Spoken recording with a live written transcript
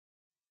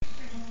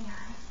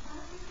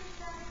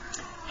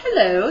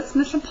Hello, it's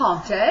Miss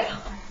Ponte.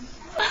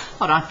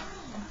 Hold on.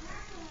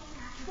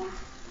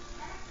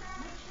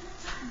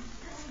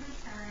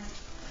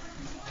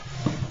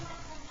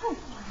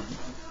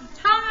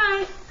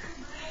 Hi.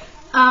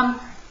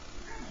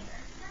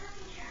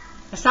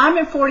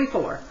 Assignment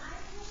 44.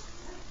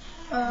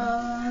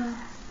 Oh,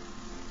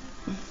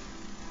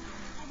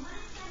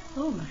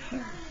 my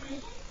hair.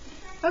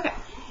 Okay.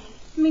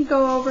 Let me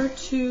go over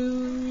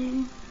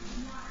to...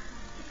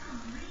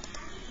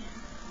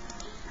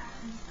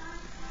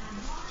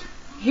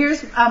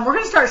 Here's, we're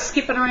going to start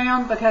skipping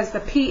around because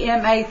the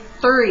PMA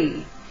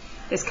 3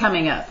 is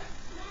coming up.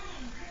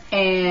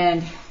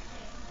 And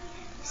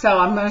so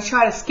I'm going to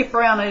try to skip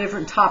around the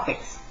different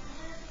topics.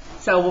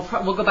 So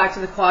we'll go back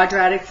to the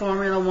quadratic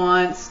formula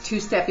once,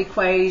 two-step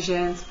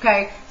equations,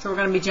 okay? So we're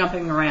going to be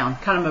jumping around,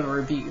 kind of a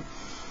review.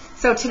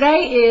 So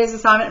today is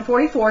assignment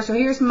 44, so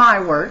here's my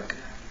work.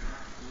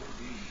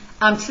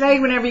 Today,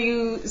 whenever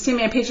you send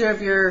me a picture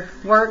of your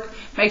work,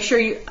 make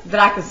sure that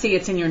I can see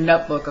it's in your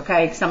notebook,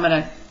 okay? Because I'm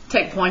going to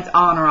take points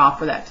on or off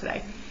for that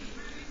today.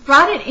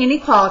 Write an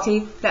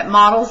inequality that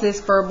models this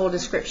verbal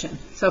description.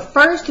 So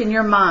first in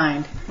your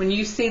mind, when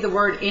you see the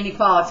word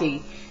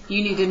inequality,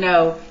 you need to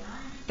know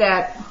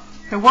that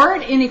the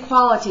word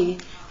inequality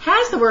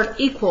has the word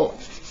equal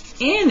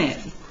in it.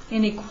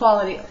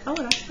 Inequality. Oh,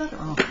 I spelled it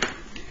wrong.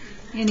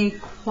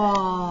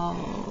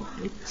 Inequality.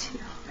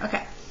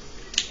 Okay.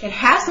 It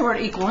has the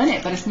word equal in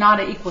it, but it's not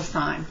an equal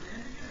sign.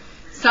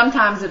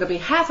 Sometimes it'll be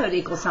half of an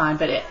equal sign,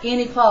 but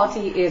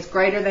inequality is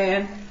greater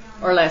than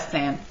or less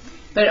than.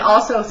 But it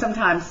also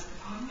sometimes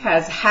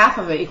has half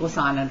of an equal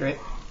sign under it.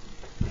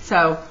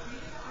 So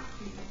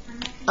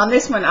on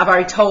this one, I've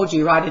already told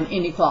you, write an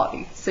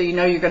inequality. So you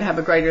know you're going to have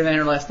a greater than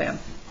or less than.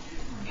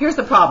 Here's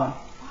the problem.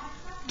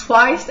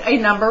 Twice a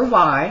number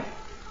y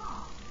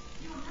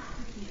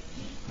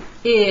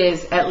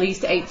is at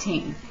least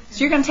 18. So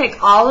you're going to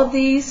take all of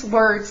these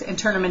words and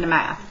turn them into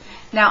math.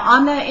 Now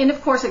on the end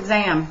of course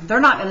exam, they're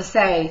not going to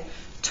say,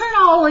 turn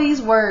all these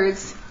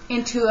words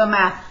into a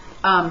math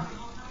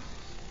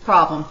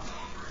problem.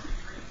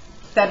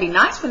 That'd be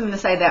nice for them to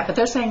say that, but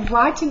they're saying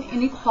write an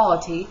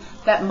inequality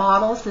that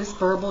models this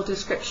verbal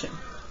description.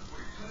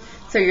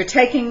 So you're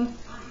taking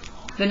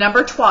the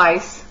number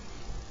twice,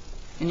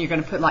 and you're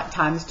going to put like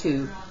times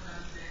 2.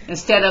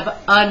 Instead of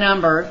a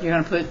number, you're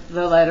going to put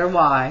the letter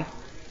y.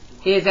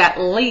 Is at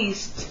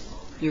least,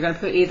 you're going to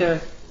put either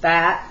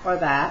that or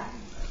that,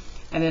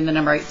 and then the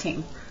number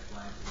 18.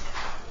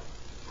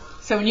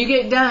 So when you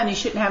get done, you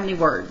shouldn't have any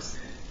words.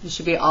 You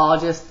should be all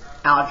just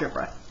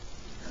algebra.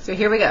 So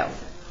here we go.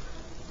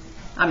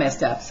 I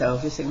messed up, so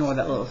just ignore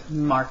that little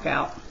mark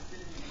out.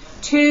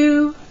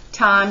 2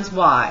 times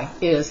y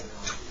is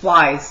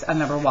twice a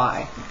number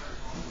y.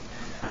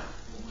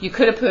 You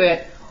could have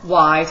put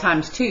y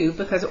times 2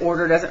 because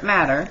order doesn't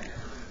matter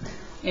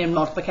in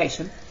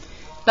multiplication.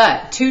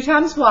 But 2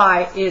 times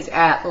y is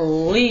at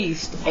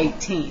least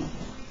 18.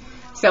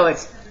 So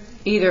it's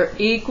either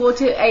equal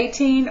to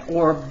 18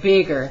 or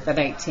bigger than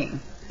 18.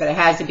 But it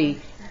has to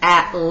be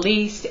at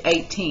least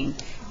 18.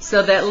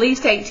 So the at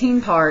least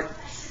 18 part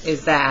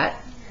is that.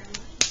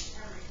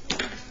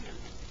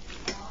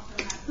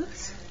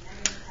 Oops.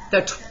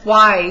 The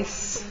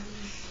twice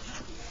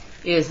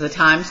is the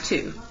times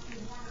 2.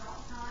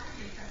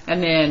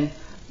 And then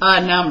a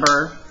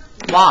number,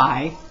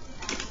 y,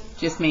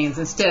 just means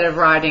instead of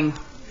writing,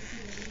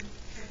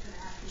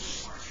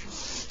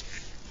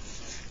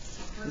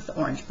 it's the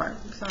orange part.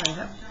 Sorry,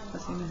 that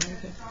wasn't even very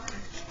good.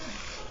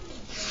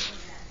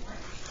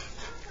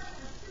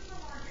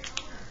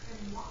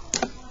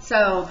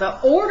 So the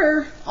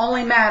order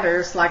only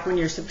matters like when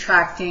you're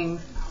subtracting,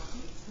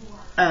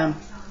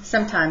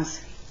 sometimes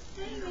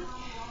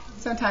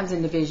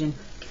in division.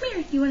 Come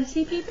here, you want to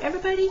see people?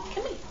 Everybody,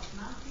 come here.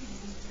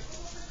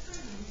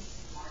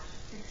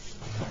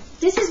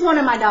 This is one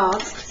of my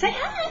dogs. Say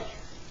hi.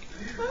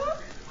 Huh?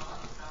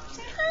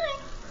 Say hi.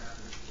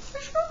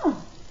 What's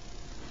wrong?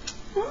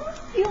 Huh?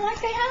 You don't want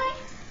to say hi?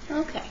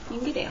 Okay, you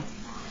can get down.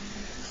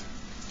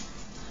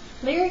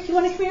 Lyric, you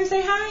want to come here and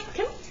say hi?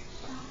 Come.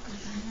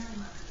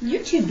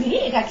 You're too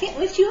big. I can't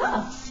lift you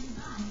up.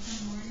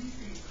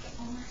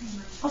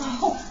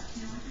 Oh.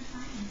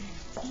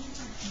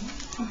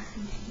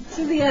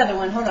 So the other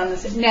one. Hold on a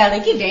second. Now,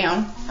 get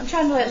down. I'm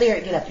trying to let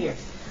Lyric get up here.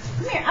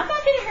 Come here. I'm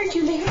not going to hurt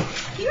you, Lyric.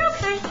 You're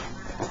okay.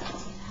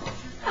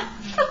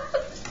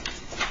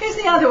 Here's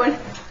the other one.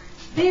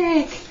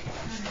 Lyric.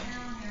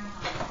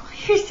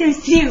 You're so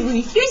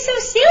silly. You're so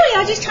silly.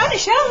 I just tried to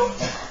show.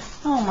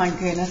 Oh, my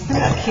goodness. They're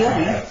going to kill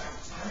me.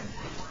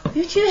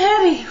 You're too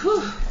heavy.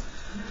 Whew.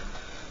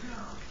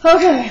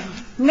 Okay,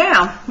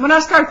 now, when I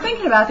started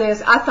thinking about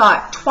this, I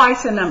thought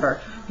twice a number.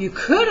 You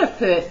could have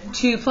put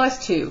 2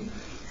 plus 2,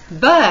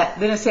 but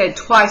then it said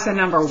twice a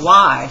number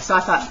y. So I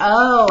thought,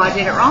 oh, I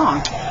did it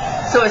wrong.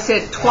 So it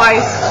said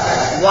twice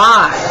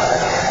y.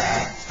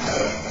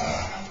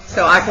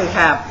 So I could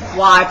have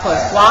y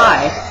plus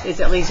y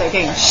is at least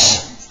 18. Shh,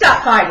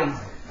 stop fighting.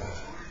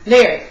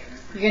 Lyric,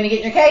 you're going to get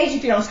in your cage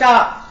if you don't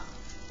stop.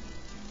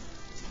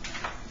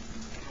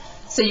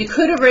 So you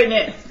could have written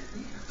it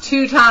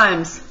 2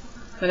 times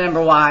the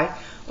number y,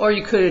 or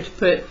you could have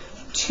put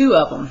 2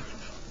 of them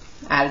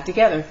added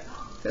together.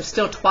 So it's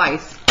still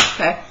twice,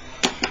 okay?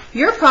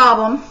 Your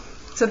problem,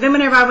 so then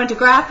whenever I went to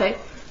graph it,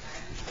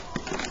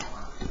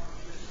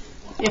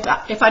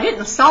 if I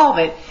didn't solve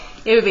it,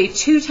 it would be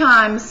 2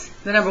 times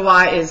the number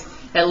y is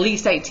at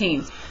least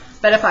 18.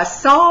 But if I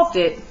solved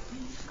it,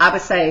 I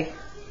would say,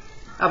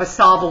 I would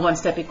solve a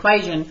one-step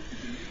equation,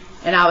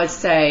 and I would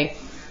say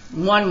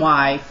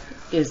 1y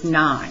is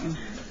 9.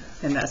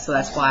 And so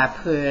that's why I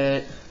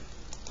put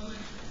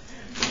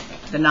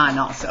the 9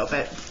 also.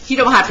 But you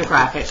don't have to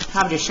graph it.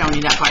 I'm just showing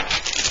you that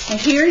part. And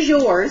here's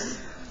yours.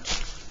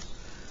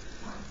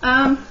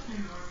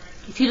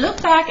 If you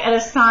look back at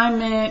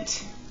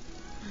assignment,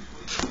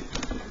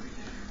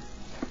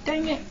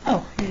 dang it,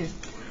 oh, here it is.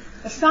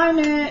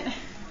 Assignment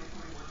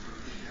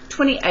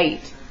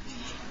 28.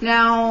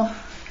 Now,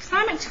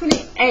 assignment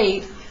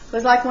 28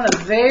 was like one of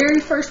the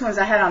very first ones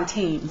I had on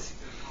teens.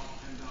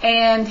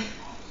 And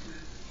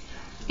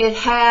it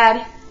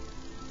had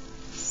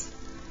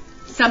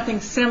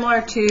something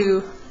similar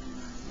to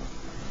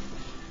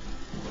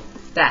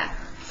that.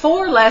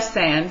 4 less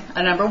than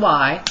a number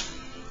y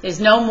is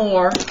no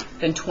more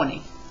than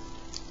 20.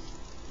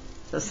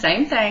 So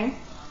same thing.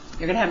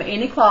 You're going to have an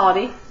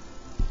inequality.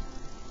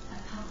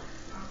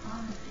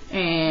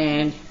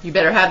 And you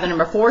better have the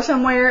number 4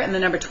 somewhere and the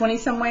number 20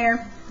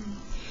 somewhere.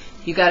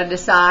 You got to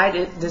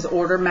decide, does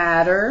order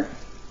matter?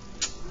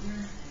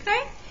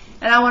 Okay?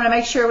 And I want to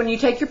make sure when you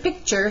take your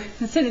picture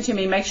and send it to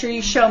me, make sure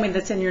you show me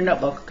that's in your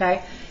notebook,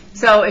 okay?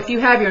 So if you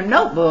have your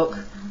notebook,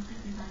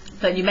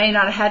 but you may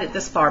not have had it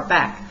this far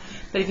back,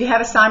 but if you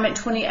have assignment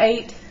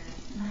 28,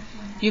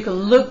 you can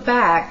look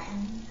back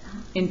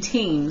in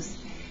Teams,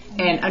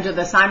 and under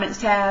the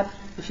assignments tab,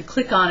 if you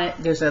click on it,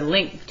 there's a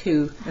link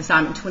to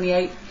assignment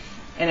 28,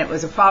 and it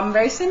was a problem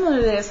very similar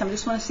to this. I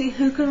just want to see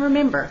who can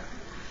remember.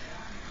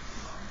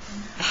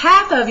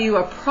 Half of you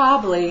are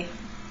probably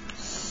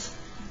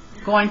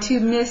going to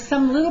miss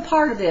some little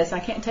part of this. I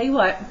can't tell you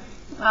what.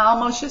 I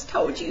almost just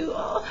told you.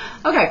 Oh.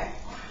 Okay.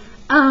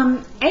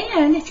 And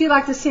if you'd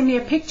like to send me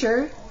a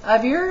picture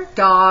of your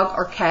dog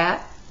or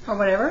cat or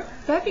whatever,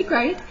 that'd be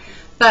great.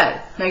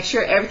 But make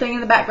sure everything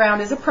in the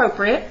background is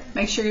appropriate.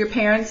 Make sure your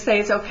parents say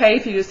it's okay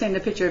if you just send a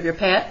picture of your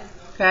pet.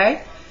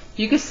 Okay?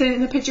 You can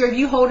send a picture of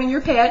you holding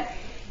your pet.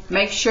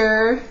 Make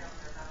sure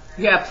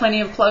you have plenty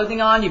of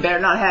clothing on. You better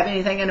not have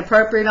anything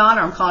inappropriate on,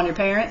 or I'm calling your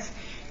parents.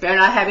 You better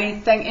not have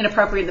anything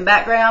inappropriate in the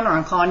background, or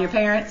I'm calling your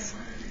parents.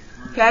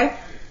 Okay?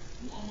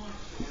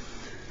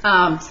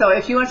 So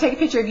if you want to take a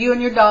picture of you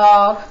and your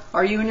dog,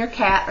 or you and your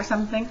cat or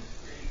something,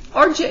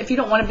 or if you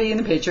don't want to be in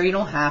the picture, you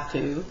don't have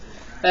to.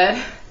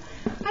 But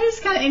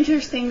it's kind of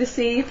interesting to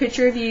see a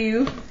picture of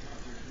you.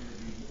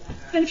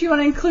 And if you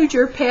want to include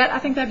your pet, I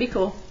think that'd be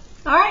cool.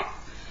 All right?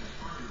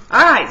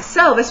 All right,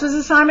 so this was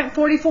assignment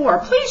 44.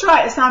 Please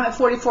write assignment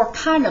 44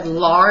 kind of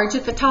large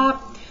at the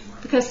top,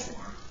 because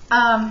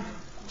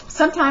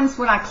sometimes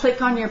when I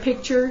click on your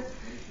picture,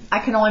 I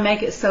can only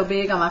make it so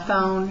big on my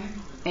phone,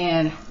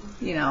 and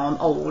you know, I'm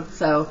old,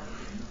 so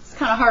it's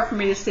kind of hard for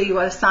me to see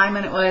what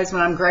assignment it was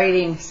when I'm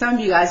grading. Some of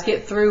you guys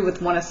get through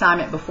with one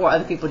assignment before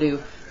other people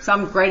do, so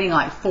I'm grading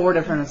like 4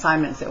 different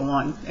assignments in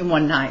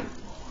one night.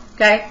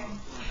 Okay?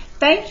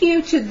 Thank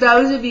you to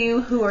those of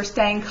you who are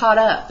staying caught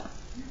up.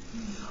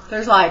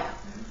 There's like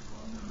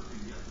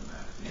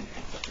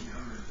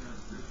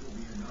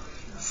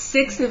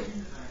 6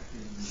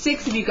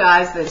 of you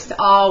guys that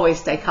always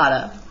stay caught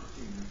up.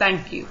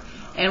 Thank you.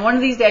 And one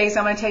of these days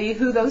I'm going to tell you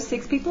who those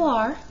 6 people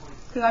are,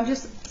 because I'm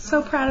just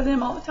so proud of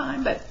them all the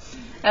time. But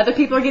other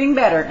people are getting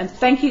better. And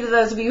thank you to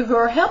those of you who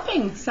are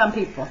helping some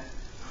people.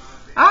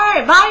 All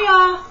right, bye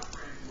y'all.